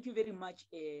 And thank you very much,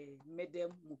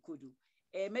 Madam Mukudu.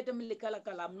 Madam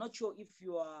Lekalakala, I'm not sure if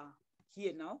you are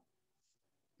here now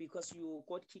because you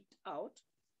got kicked out.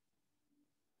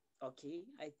 Okay,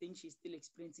 I think she's still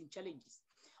experiencing challenges.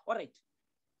 All right,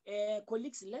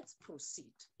 colleagues, let's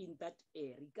proceed in that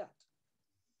regard.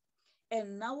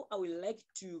 And now I would like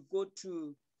to go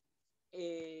to,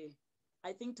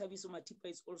 I think Tabiso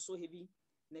Matipa is also having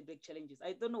network challenges.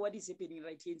 I don't know what is happening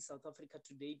right here in South Africa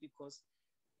today, because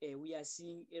we are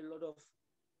seeing a lot of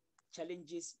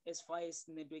challenges as far as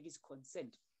network is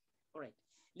concerned. All right,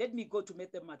 let me go to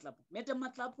Madam Matlapu. Madam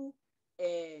Matlapu,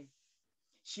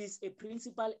 she's a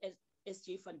principal at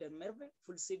SJ van der Merwe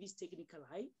Full Service Technical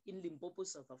High in Limpopo,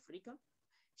 South Africa.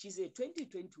 She's a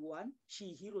 2021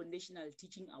 She Hero National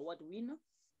Teaching Award winner.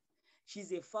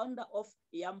 She's a founder of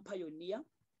Young Pioneers,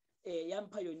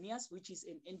 which is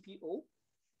an NPO.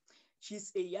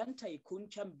 She's a Young Tycoon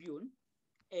champion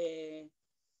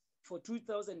for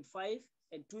 2005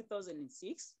 and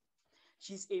 2006.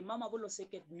 She's a Mama Bolo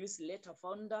Seket newsletter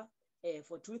founder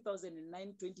for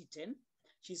 2009-2010.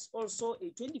 She's also a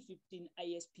 2015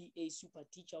 ISPA Super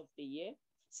Teacher of the Year,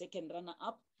 second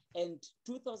runner-up, and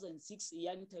 2006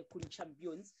 Young Tycoon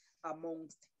Champions,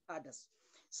 amongst others.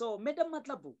 So, Madam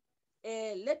Matlapu,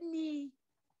 let me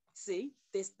say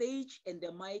the stage and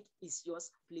the mic is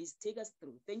yours. Please take us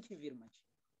through. Thank you very much.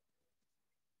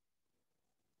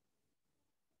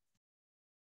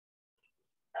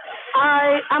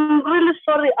 I'm really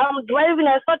sorry. I'm driving.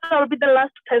 I thought I'll be the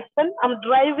last person. I'm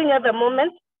driving at the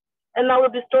moment, and I will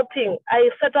be stopping. I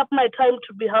set up my time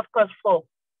to be 4:30.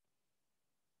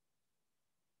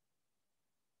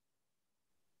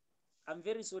 I'm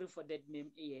very sorry for that,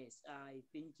 ma'am. Yes, I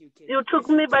think you can. You took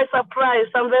me by surprise.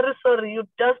 I'm very sorry. You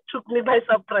just took me by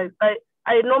surprise.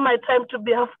 I know my time to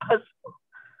be 4:30.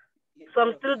 So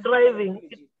I'm still driving.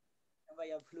 My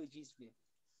apologies, ma'am.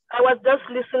 I was just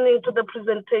listening to the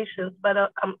presentations, but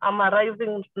I'm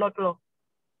arriving not long.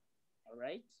 All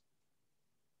right.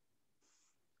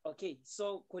 Okay,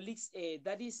 so colleagues,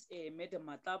 that is Madam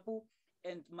Matapu,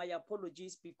 and my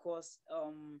apologies because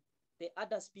the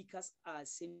other speakers are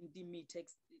sending me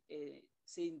text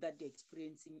saying that they're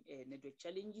experiencing network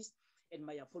challenges, and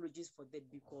my apologies for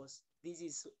that because this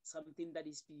is something that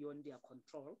is beyond their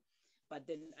control, but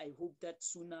then I hope that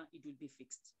sooner it will be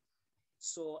fixed.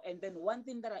 So, and then one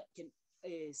thing that I can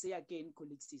say again,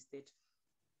 colleagues, is that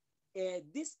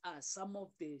these are some of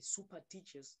the super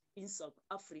teachers in South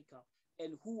Africa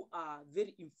and who are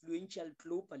very influential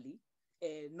globally,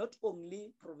 not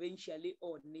only provincially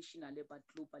or nationally, but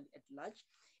globally at large.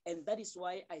 And that is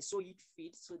why I saw it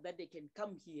fit so that they can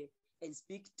come here and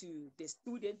speak to the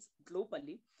students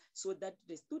globally so that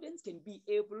the students can be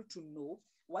able to know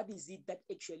what is it that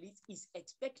actually is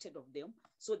expected of them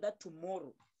so that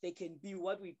tomorrow they can be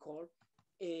what we call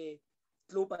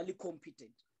globally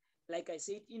competent. Like I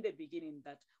said in the beginning,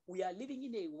 that we are living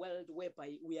in a world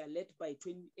whereby we are led by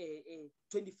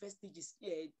 21st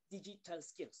digital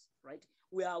skills, right?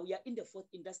 We are in the fourth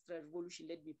industrial revolution,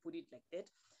 let me put it like that,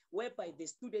 whereby the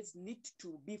students need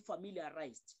to be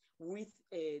familiarized with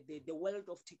the world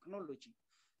of technology,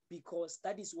 because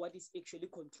that is what is actually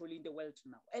controlling the world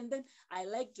now. And then I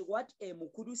liked what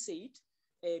Mukudu said,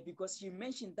 because he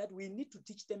mentioned that we need to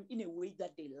teach them in a way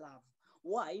that they love.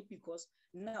 Why? Because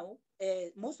now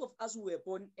most of us were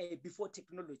born before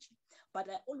technology, but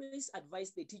I always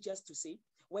advise the teachers to say,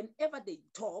 whenever they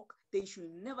talk, they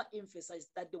should never emphasize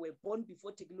that they were born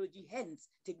before technology, hence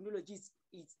technology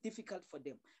is difficult for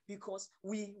them, because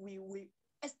we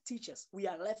as teachers, we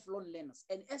are lifelong learners.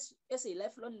 And as a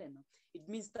lifelong learner, it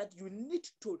means that you need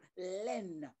to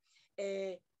learn.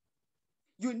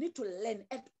 You need to learn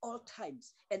at all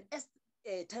times. And as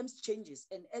times changes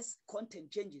and as content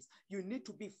changes, you need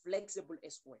to be flexible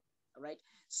as well, right?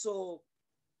 So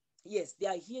yes, they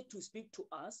are here to speak to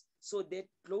us so that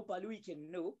globally we can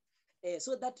know,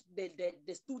 so that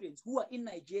the students who are in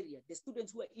Nigeria, the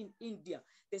students who are in India,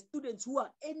 the students who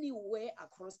are anywhere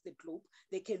across the globe,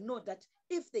 they can know that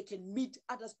if they can meet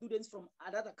other students from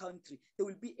another country, they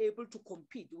will be able to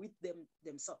compete with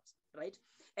themselves, right?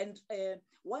 And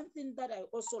one thing that I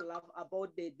also love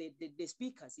about the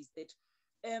speakers is that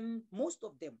most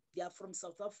of them, they are from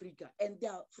South Africa, and they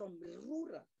are from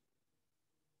rural.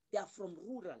 They are from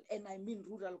rural, and I mean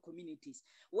rural communities,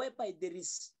 whereby there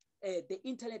is the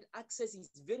internet access is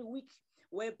very weak,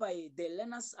 whereby the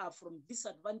learners are from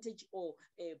disadvantaged or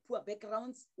poor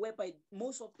backgrounds, whereby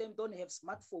most of them don't have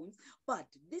smartphones. But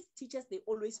these teachers, they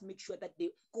always make sure that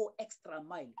they go extra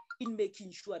mile in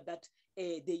making sure that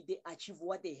they achieve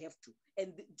what they have to,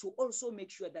 and to also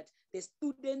make sure that the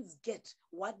students get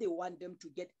what they want them to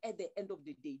get at the end of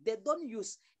the day. They don't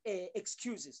use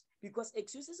excuses, because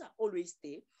excuses are always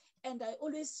there. And I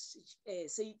always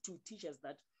say to teachers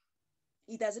that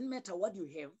it doesn't matter what you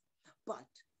have, but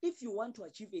if you want to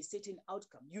achieve a certain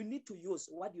outcome, you need to use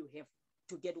what you have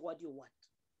to get what you want.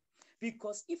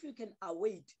 Because if you can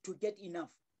await to get enough,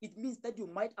 it means that you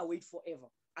might await forever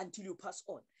until you pass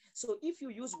on. So if you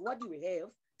use what you have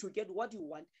to get what you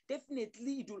want,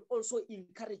 definitely it will also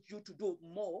encourage you to do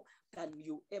more than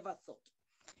you ever thought.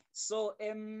 So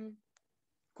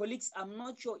colleagues, I'm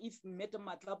not sure if Madam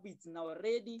Matlabu is now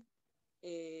ready.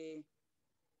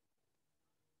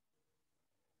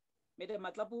 Madam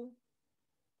Matlabu?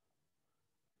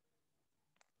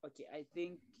 Okay, I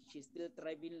think she's still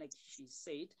driving, like she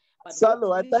said. But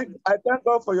Salo, I thank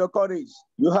God for your courage.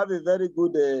 You have a very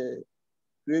good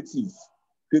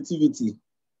creativity.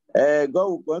 God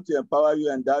will want to empower you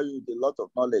and endow you with a lot of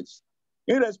knowledge.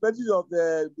 Irrespective of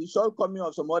the shortcoming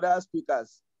of some other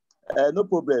speakers, no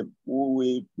problem. We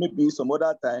will maybe some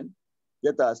other time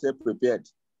get ourselves prepared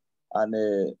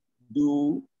and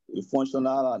do a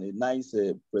functional and a nice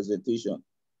presentation.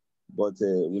 But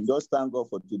we just thank God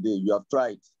for today. You have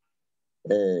tried.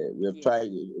 We have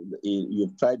tried.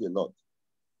 You've tried a lot.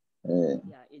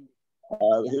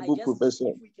 Able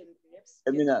Professor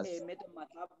Eminence.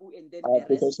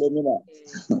 Professor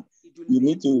Eminence. You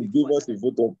need to give us a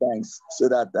vote of thanks so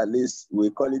that at least we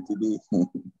call it today.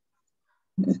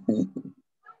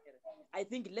 I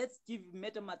think let's give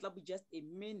Madam Matlabu just a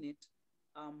minute.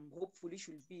 Hopefully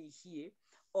she'll be here.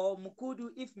 Or Mukudu,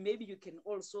 if maybe you can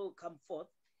also come forth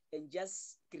and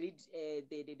just greet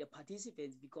the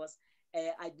participants, because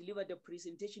I delivered the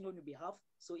presentation on your behalf.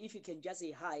 So if you can just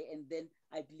say hi, and then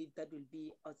I believe that will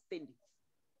be outstanding.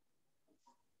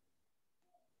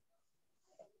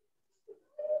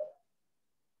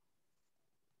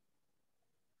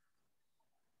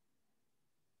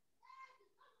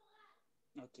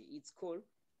 Okay, it's cool.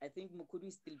 I think Mukudu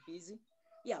is still busy.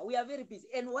 Yeah, we are very busy.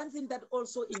 And one thing that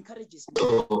also encourages me.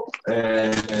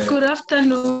 Good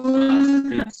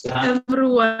afternoon,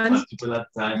 everyone.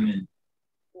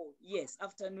 Oh, yes,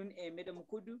 afternoon, Madam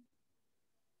Mukudu.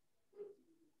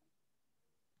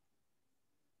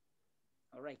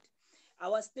 All right. I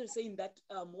was still saying that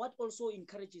what also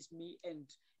encourages me and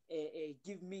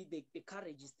give me the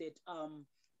courage is that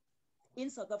in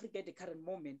South Africa at the current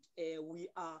moment, we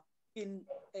are in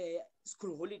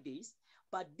school holidays,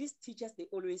 but these teachers, they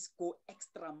always go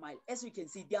extra mile. As you can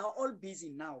see, they are all busy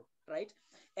now, right?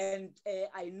 And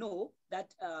I know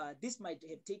that this might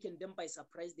have taken them by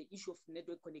surprise, the issue of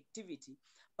network connectivity.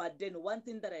 But then one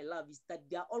thing that I love is that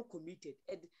they are all committed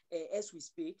as we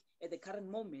speak at the current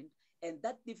moment. And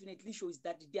that definitely shows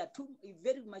that they are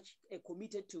very much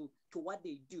committed to what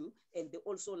they do, and they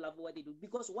also love what they do.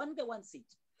 Because one day, one said,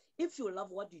 if you love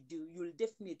what you do, you'll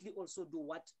definitely also do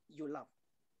what you love.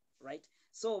 right?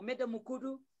 So, Madam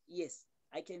Mukudu, yes,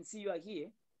 I can see you are here.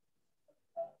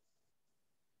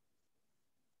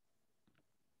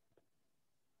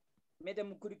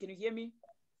 Madam Mukudu, can you hear me?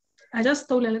 I just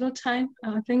stole a little time.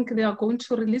 I think they are going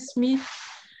to release me,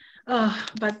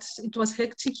 but it was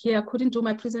hectic here. I couldn't do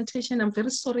my presentation. I'm very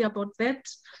sorry about that.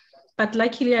 But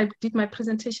luckily, I did my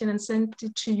presentation and sent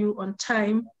it to you on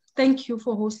time. Thank you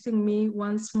for hosting me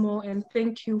once more, and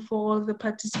thank you for all the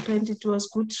participants. It was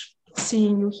good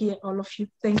seeing you here, all of you.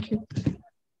 Thank you. Thank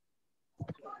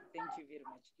you very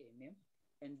much, ma'am.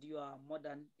 And you are more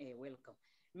than welcome.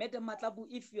 Madam Matlabu,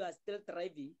 if you are still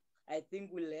driving, I think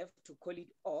we'll have to call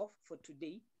it off for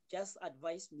today. Just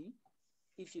advise me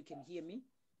if you can hear me.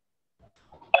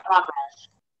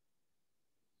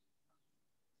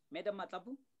 Madam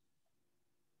Matlabu?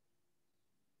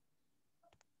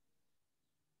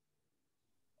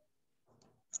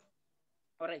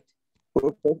 All right.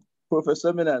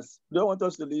 Professor Minas, you don't want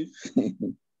us to leave?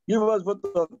 Give us vote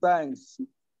of thanks.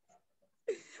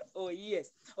 Oh,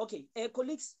 yes. Okay,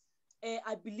 colleagues,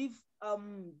 I believe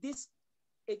this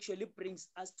actually brings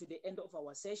us to the end of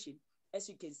our session. As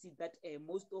you can see that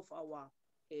most of our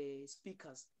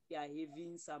speakers, they are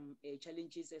having some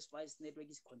challenges as far as network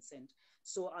is concerned.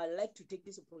 So I'd like to take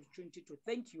this opportunity to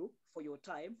thank you for your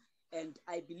time. And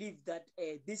I believe that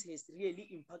this has really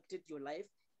impacted your life,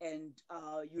 and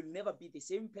you'll never be the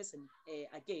same person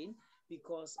again,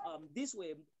 because these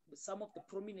were some of the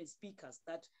prominent speakers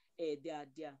that they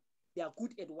are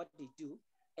good at what they do.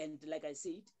 And like I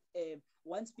said,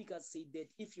 one speaker said that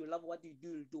if you love what you do,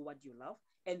 you'll do what you love.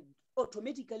 And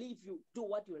automatically, if you do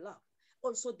what you love,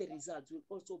 also the results will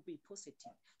also be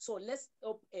positive. So let's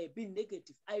stop being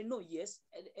negative. I know, yes,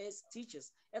 as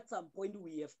teachers, at some point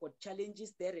we have got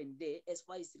challenges there and there as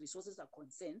far as resources are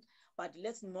concerned, but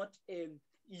let's not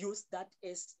use that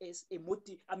as a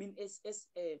motive. I mean,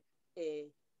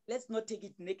 let's not take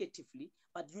it negatively,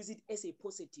 but use it as a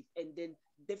positive, and then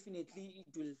definitely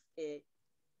it will,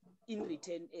 in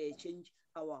return, change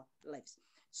our lives.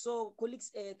 So,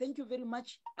 colleagues, thank you very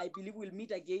much. I believe we'll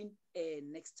meet again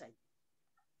next time.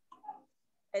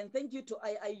 And thank you to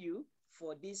IIU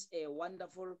for this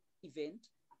wonderful event.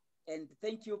 And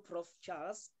thank you, Prof.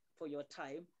 Charles, for your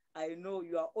time. I know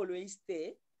you are always there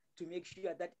to make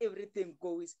sure that everything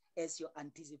goes as you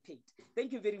anticipate.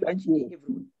 Thank you very much,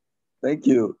 everyone. Thank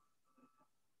you.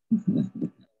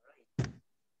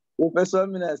 Professor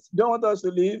Minas, don't want us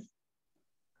to leave?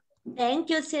 Thank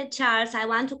you, Sir Charles. I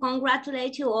want to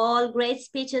congratulate you all. Great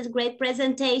speeches, great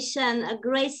presentation, a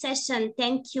great session.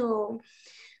 Thank you.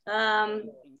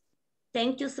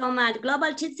 Thank you so much.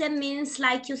 Global citizen means,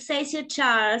 like you say, Sir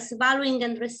Charles, valuing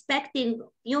and respecting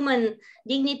human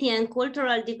dignity and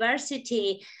cultural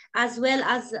diversity, as well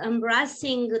as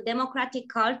embracing democratic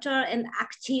culture and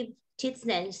active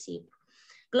citizenship.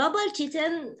 Global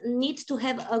citizen needs to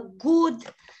have a good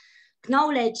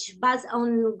knowledge based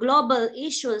on global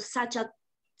issues such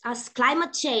as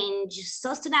climate change,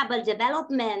 sustainable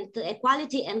development,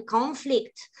 equality and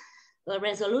conflict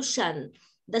resolution.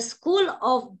 The school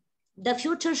of the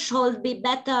future should be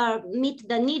better meet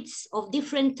the needs of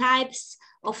different types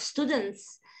of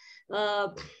students,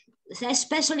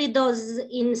 especially those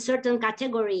in certain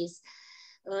categories.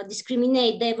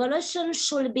 Discriminate. The evaluation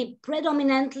should be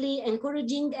predominantly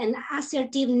encouraging and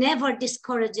assertive, never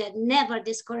discouraged, never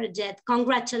discouraged.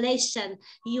 Congratulations.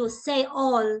 You say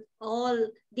all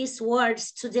these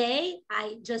words today.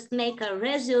 I just make a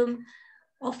resume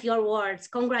of your words.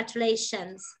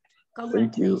 Congratulations.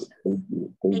 Congratulations.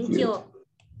 Thank you.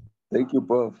 Thank you,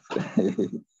 Prof.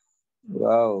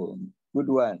 Wow, good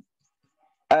one.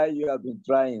 You have been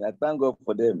trying. I thank God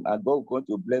for them. And God is going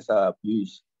to bless our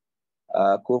Piyush,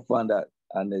 our co-founder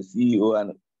and the CEO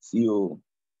and CEO.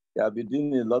 They have been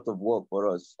doing a lot of work for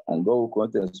us, and God will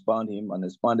continue to expand him and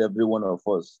expand every one of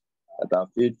us that are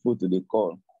faithful to the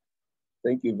call.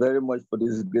 Thank you very much for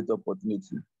this great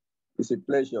opportunity. It's a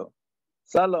pleasure.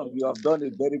 Salom, you have done a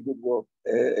very good work.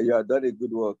 You have done a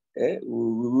good work. We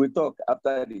will talk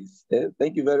after this.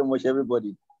 Thank you very much,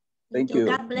 everybody. Thank you.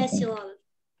 God bless you all.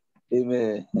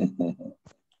 Amen.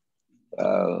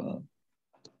 Wow.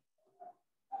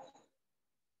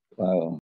 Wow.